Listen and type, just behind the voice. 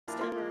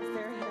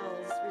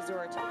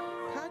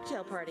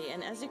party,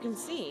 and as you can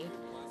see,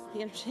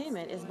 the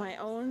entertainment is my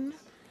own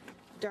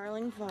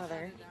darling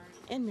father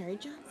and Mary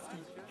Johnston.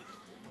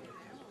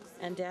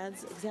 And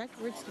Dad's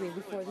exact words to me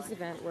before this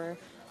event were,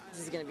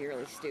 "This is going to be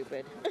really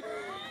stupid."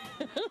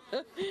 It's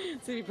going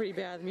to be pretty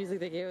bad. The music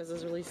they gave us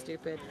is really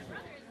stupid.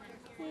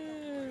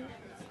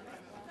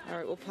 All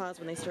right, we'll pause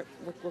when they start.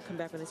 We'll come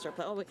back when they start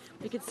playing. Oh, wait,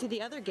 we could see the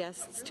other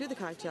guests to the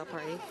cocktail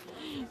party.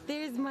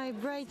 There's my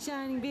bright,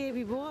 shining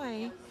baby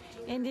boy,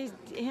 and there's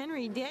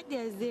Henry. Dad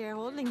is there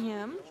holding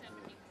him.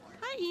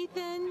 Hi,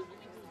 Ethan.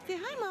 Say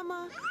hi,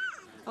 Mama.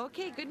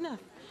 Okay, good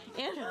enough.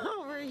 And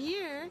over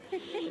here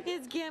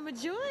is Gamma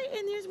Joy,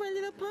 and there's my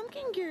little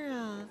pumpkin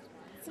girl.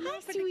 Hi,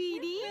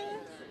 sweetie.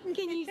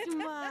 Can you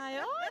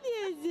smile? Oh,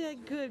 there's a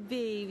good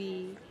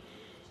baby.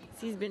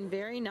 He's been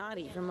very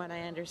naughty from what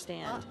I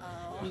understand.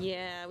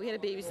 Yeah, we had a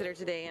babysitter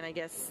today and I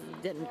guess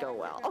didn't go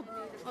well.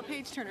 Oh,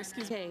 Page Turner,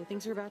 excuse me. Okay,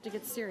 things are about to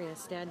get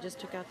serious. Dad just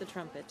took out the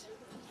trumpet.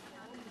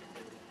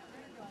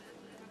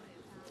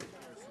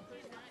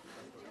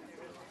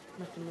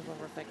 I'm going to move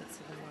over if I can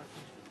see them walking.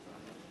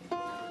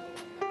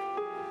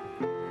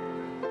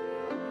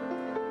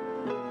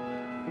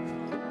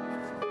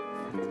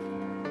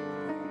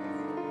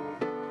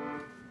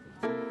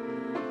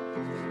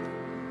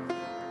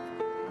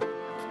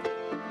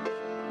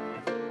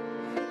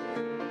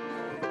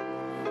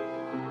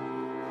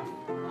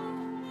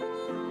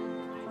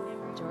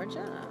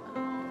 Georgia.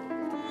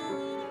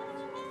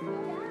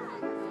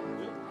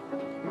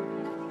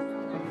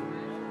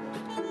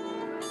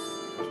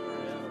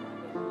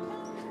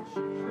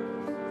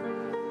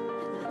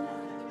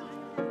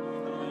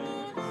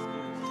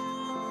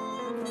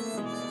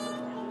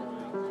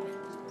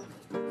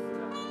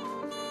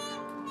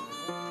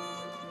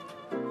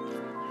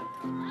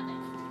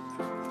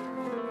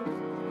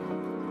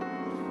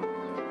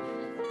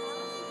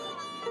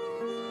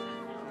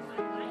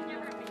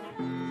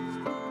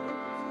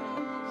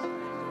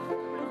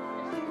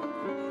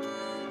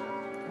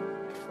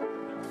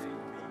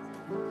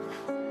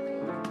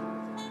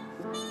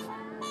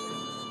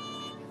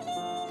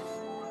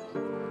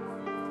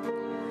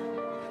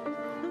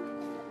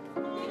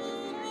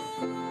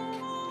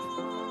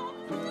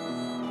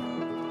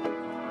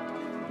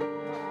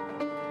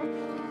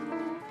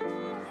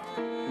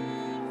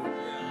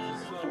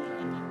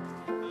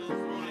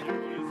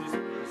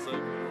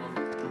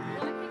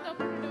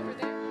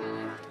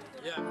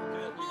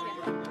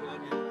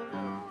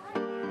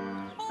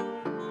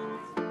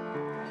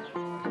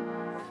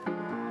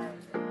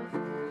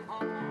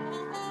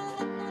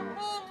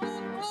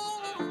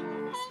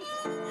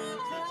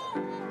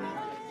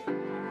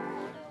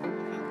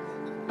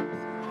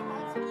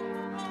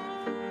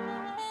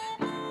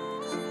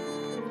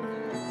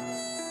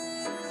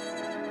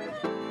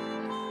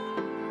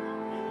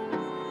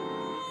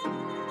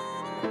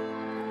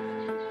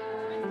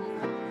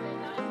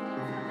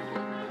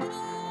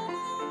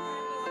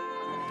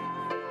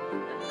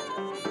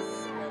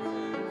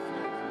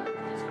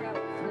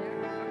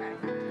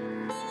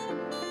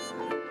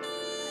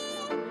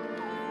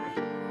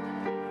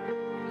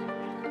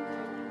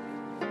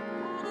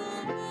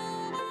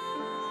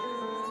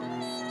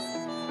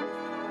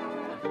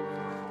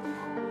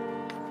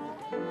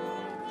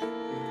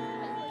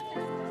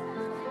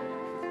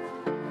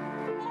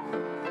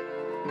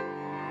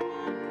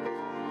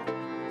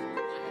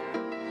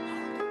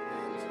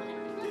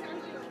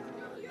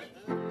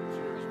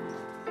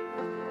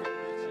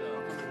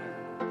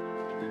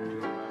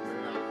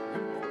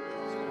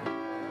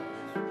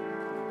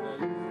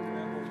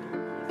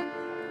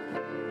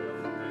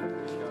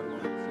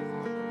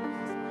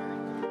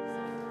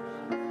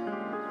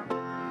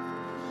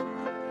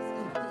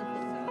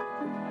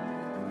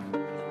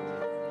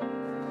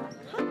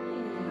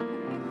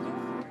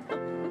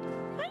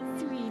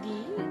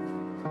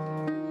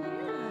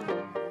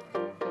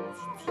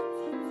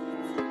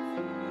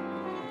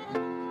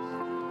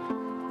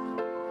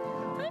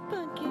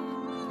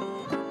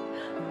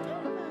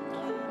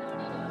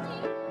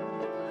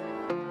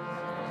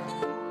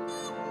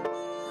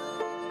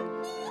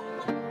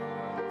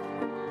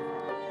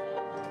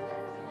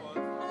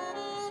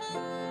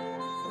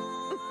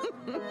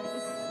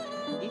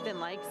 Ethan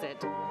likes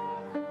it.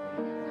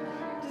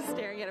 Just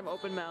staring at him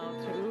open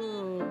mouthed.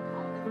 Ooh.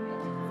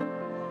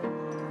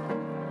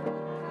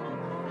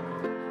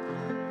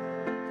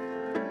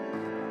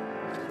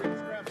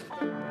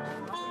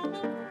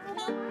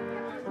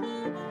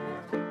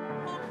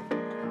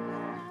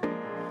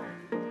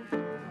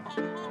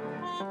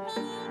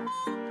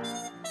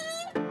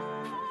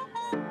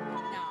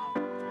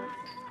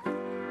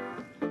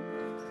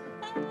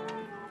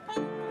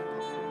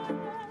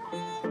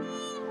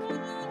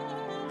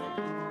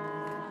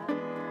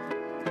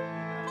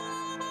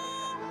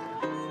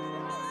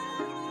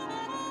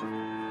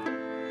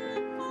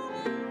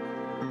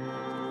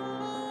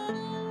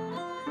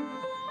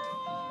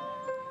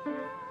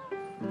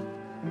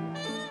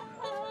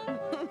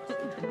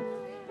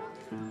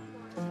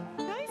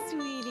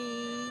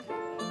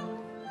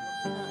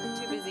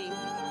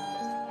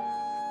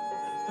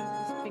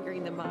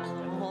 Fingering the bottle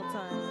the whole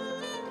time.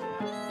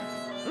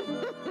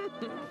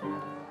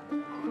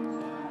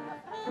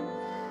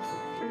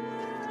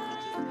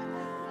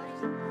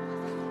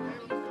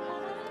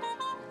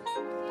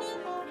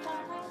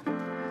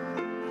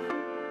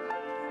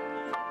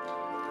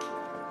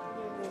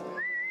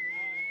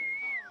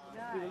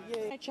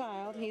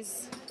 child.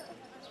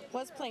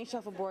 Was playing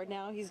shuffleboard.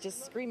 Now he's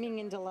just screaming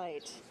in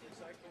delight.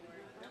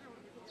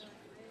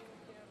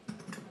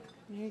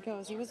 There he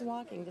goes. He was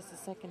walking just a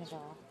second ago.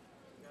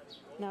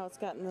 Now he's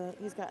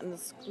gotten the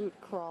scoot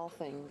crawl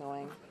thing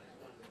going.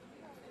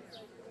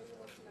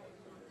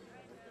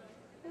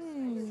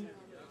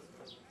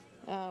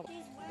 Oh,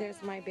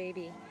 there's my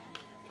baby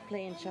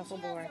playing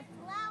shuffleboard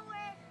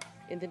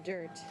in the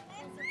dirt.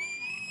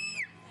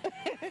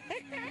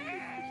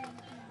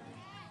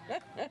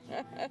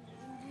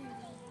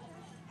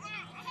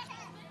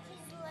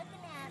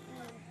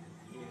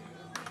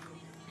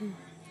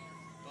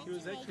 He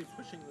was actually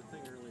pushing the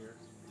thing earlier.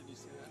 Did you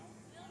see that?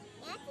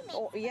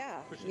 Oh,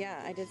 yeah,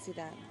 yeah, I did see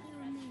that.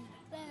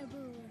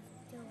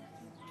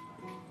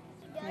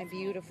 My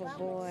beautiful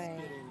boy.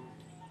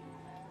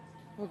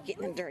 Oh, get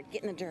in the dirt,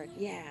 get in the dirt,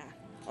 yeah.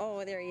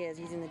 Oh, there he is,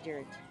 he's in the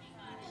dirt.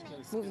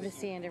 Moving the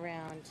sand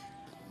around.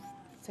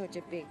 Such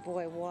a big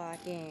boy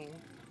walking.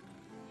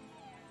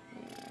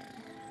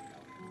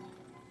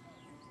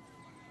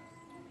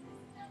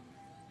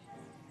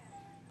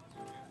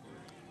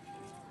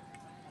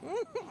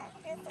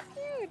 It's so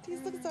cute.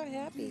 He's looking so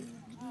happy.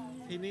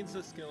 He needs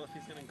the skill if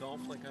he's going to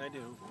golf like I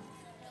do.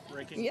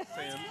 Raking Yeah.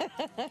 sand.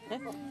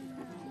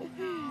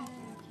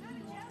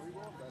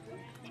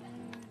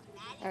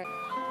 All right.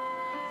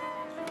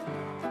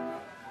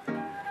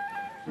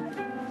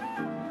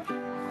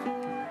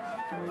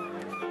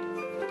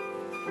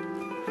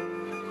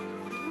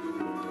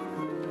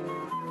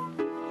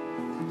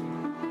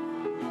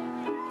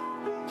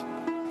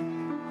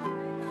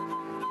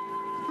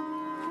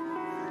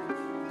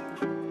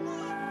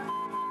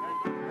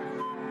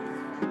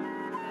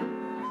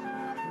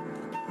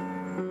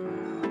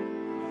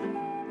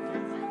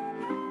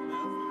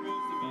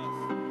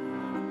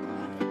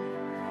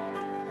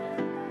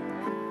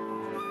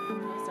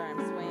 Sorry, I'm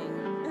swaying.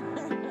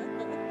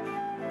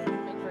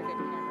 Make for a good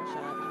camera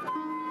shot.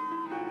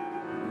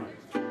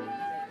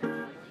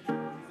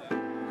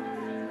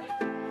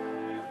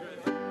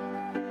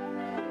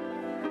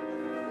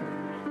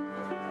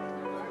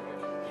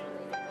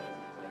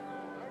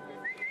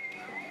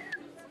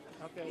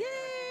 Okay.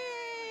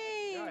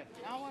 Yay! Joy.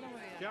 Now what do we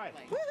Joy.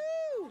 Woohoo!